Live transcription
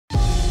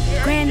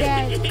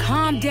Granddad,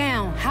 calm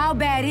down. How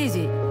bad is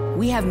it?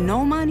 We have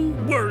no money?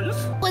 Worse.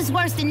 What's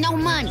worse than no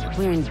money?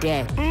 We're in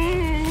debt.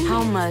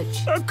 How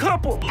much? A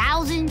couple.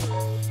 Thousands?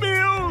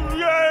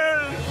 Millions.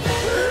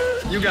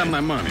 You got my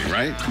money,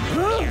 right?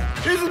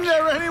 Isn't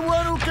there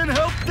anyone who can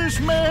help this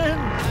man?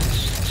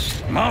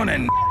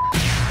 Morning.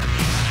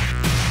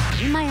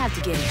 You might have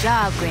to get a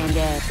job,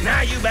 Granddad.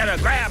 Now you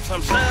better grab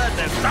some studs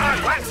and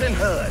start waxing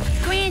hoods.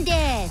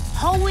 Granddad,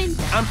 hoeing?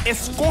 I'm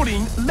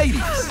escorting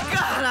ladies.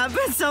 God, I've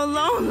been so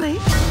lonely.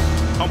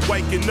 I'm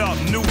waking up,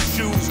 new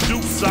shoes,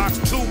 new socks,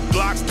 2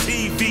 blocks,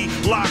 TV,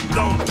 locked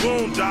on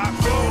Boondocks.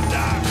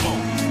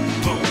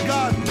 Boondocks.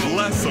 God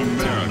bless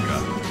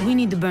America. We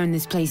need to burn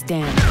this place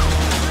down.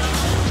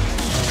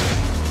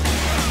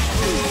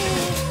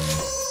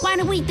 Why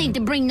do we think to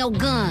bring no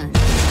guns?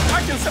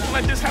 Why can something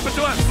like this happen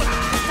to us?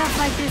 Stuff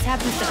like this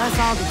happens to us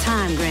all the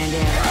time,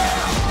 Granddad.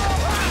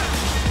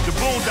 The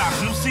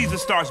Boondocks new season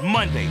starts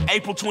Monday,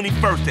 April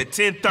 21st at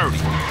 10:30.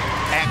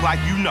 Act like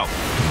you know.